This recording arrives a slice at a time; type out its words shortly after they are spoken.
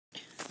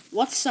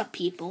What's up,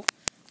 people?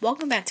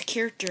 Welcome back to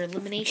Character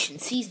Elimination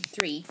Season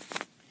 3.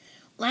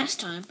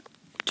 Last time,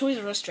 Toys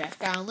R Us Draft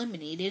got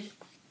eliminated.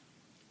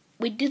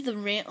 We did the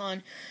rant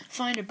on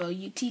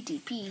Finderbow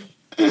UTTP.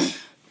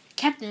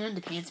 Captain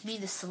Underpants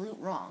made the salute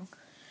wrong,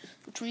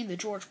 which made the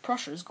George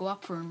Prushers go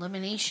up for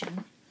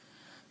elimination.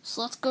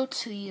 So let's go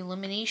to the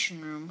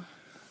elimination room.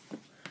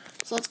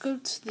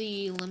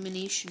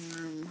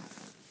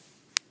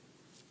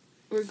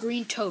 Where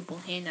Green Toad will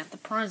hand out the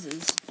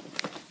prizes.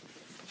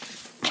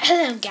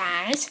 Hello,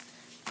 guys.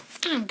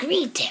 I'm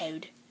Green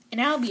Toad,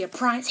 and I'll be your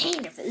prize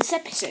hander for this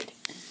episode.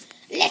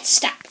 Let's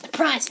start with the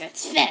prize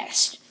votes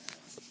first.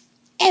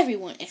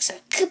 Everyone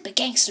except Koopa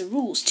Gangster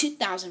Rules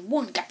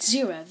 2001 got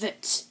 0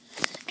 votes.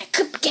 And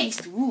Koopa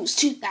Gangster Rules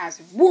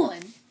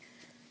 2001,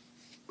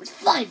 with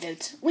 5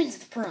 votes, wins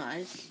the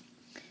prize.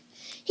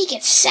 He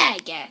gets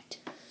Sagat,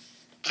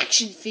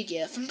 action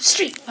figure from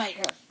Street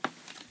Fighter.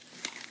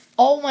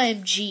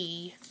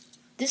 OMG,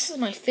 this is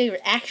my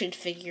favorite action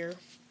figure.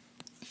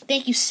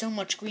 Thank you so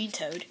much, Green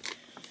Toad.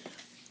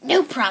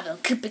 No problem,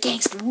 Koopa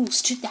Gangster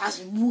Rules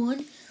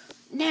 2001.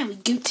 Now we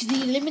go to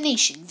the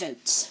elimination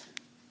votes.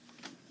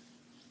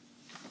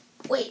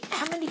 Wait,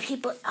 how many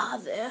people are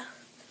there?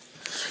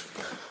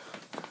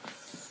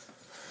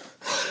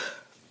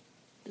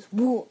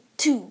 1,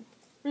 2,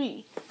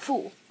 3,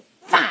 4,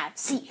 5,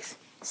 6,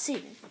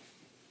 7,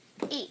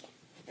 8,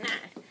 9,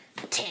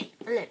 10,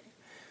 11,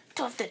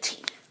 12,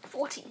 13,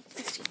 14,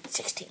 15,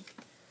 16,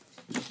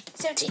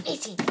 17,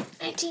 18,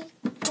 19,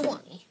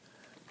 20,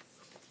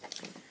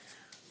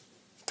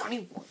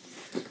 21.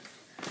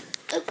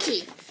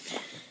 Okay.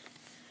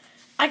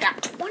 I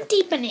got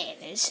 20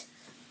 bananas.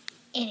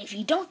 And if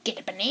you don't get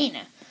a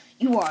banana,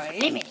 you are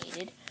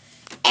eliminated.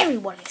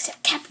 Everyone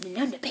except Captain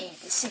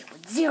Underpants is sick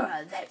with 0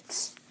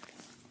 votes.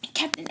 And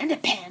Captain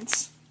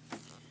Underpants,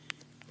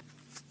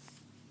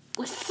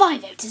 with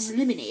 5 votes, is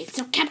eliminated.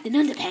 So Captain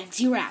Underpants,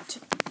 you're out.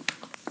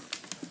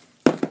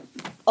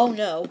 Oh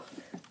no.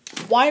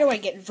 Why do I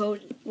get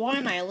voted? Why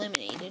am I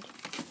eliminated?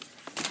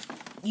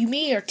 You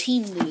made our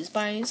team lose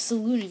by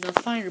saluting on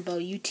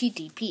Finderbow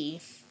UTTP.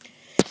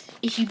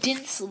 If you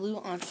didn't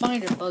salute on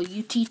Finderbow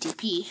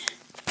UTTP,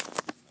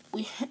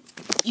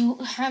 you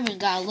haven't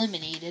got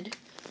eliminated.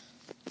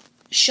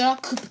 Shut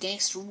up, Koopa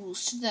Gangster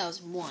Rules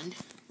 2001.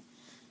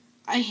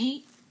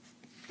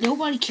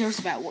 Nobody cares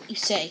about what you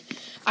say.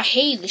 I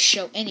hate this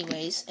show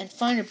anyways, and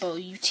Finderbow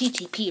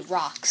UTTP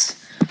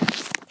rocks.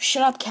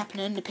 Shut up,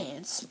 Captain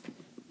Underpants.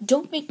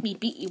 Don't make me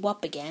beat you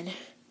up again.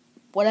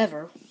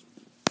 Whatever.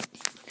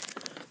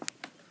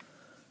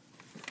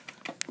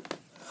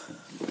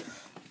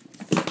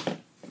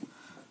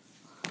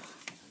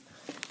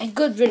 And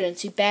good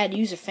riddance, you bad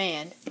user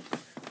fan.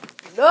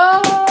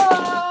 No!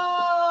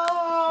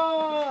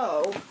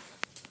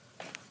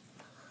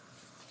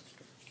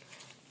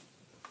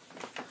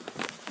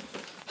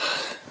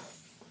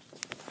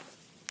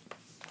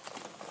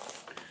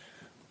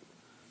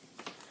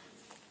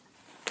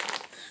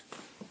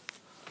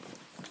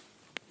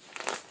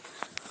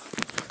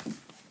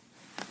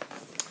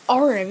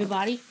 Alright,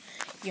 everybody.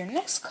 Your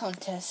next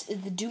contest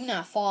is the Do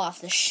Not Fall Off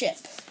the Ship.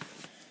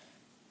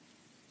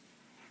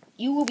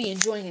 You will be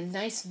enjoying a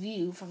nice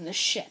view from the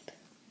ship.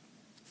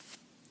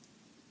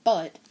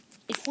 But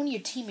if one of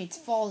your teammates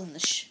falls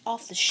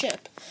off the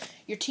ship,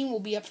 your team will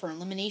be up for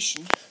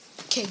elimination.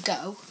 Okay,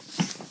 go.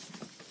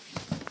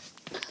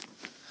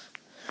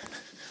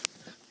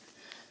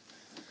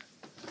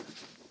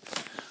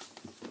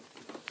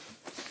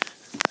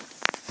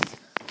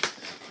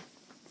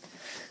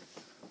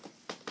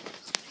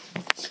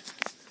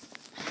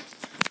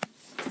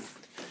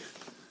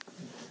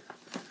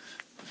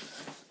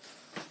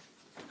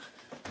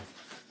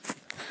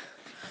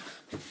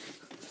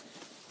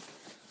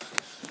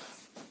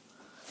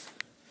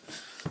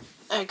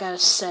 I gotta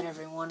set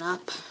everyone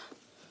up.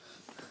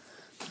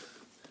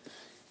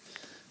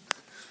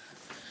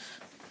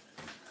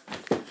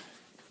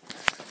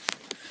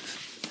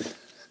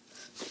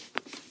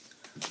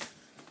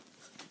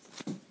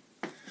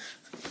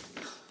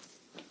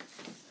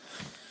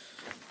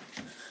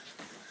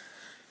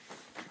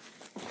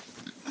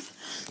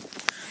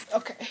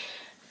 Okay.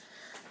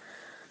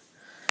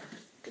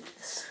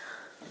 Goodness.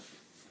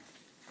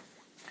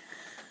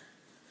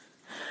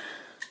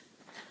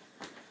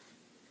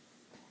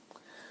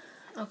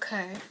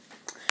 Okay.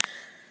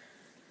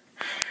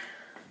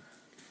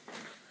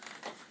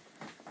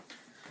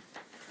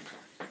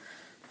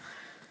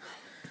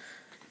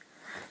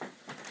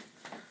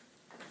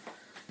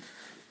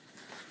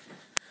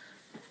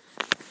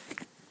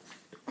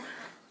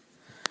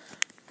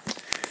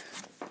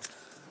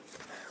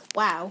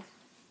 Wow.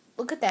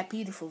 Look at that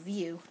beautiful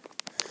view.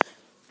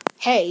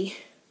 Hey.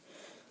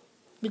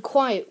 Be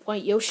quiet,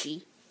 White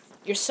Yoshi.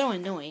 You're so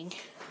annoying.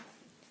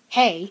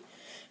 Hey.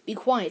 Be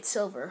quiet,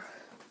 Silver.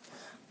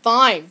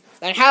 Fine.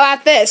 Then how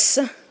about this?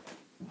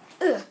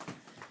 Ugh.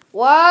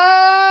 Whoa!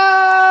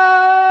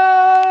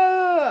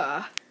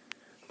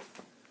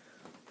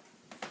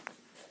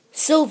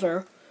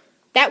 Silver,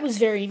 that was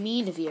very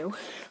mean of you.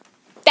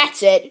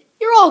 That's it.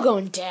 You're all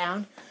going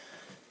down.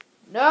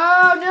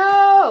 No,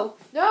 no! No!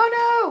 No,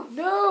 no!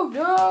 No,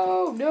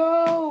 no,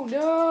 no,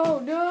 no,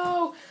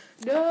 no!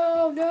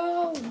 No,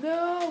 no,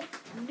 no,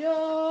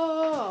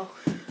 no!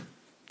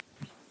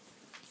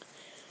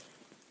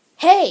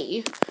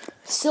 Hey,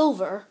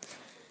 Silver,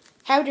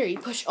 how dare you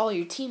push all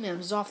your team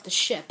members off the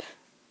ship?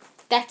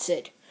 That's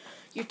it.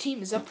 Your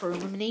team is up for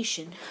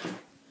elimination.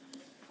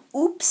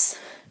 Oops.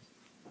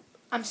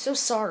 I'm so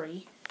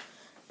sorry.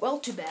 Well,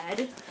 too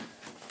bad.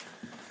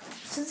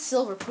 Since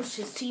Silver pushed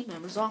his team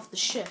members off the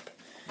ship,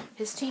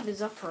 his team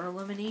is up for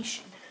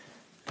elimination.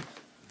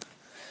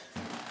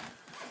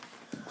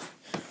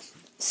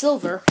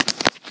 Silver,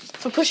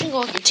 for pushing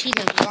all your team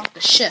members off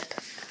the ship,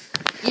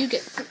 you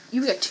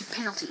get 2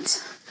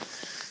 penalties.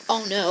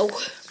 Oh no.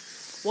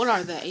 What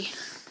are they?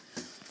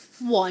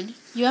 1,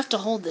 you have to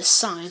hold this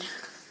sign.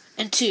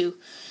 And 2,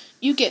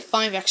 you get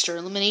 5 extra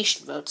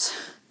elimination votes.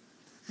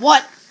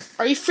 What?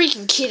 Are you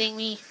freaking kidding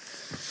me?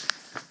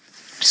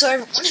 So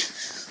everyone,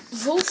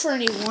 vote for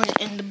anyone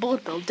in the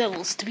Bullet Bill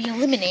Devils to be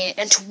eliminated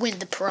and to win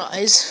the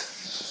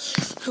prize.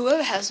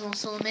 Whoever has the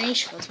most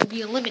elimination votes will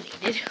be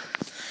eliminated,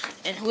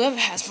 and whoever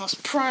has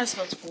most prize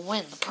votes will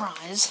win the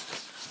prize.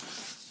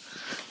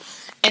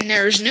 And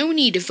there is no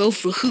need to vote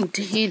for who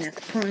to hand out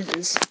the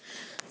prizes.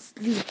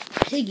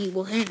 Piggy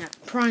will hand out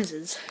the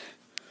prizes.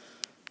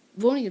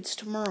 Voting is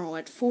tomorrow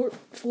at 4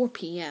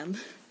 p.m.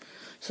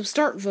 So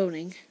start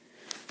voting.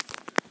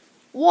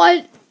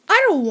 What?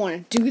 I don't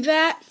want to do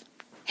that.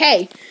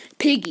 Hey,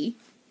 Piggy,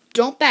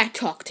 don't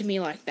backtalk to me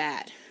like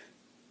that.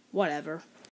 Whatever.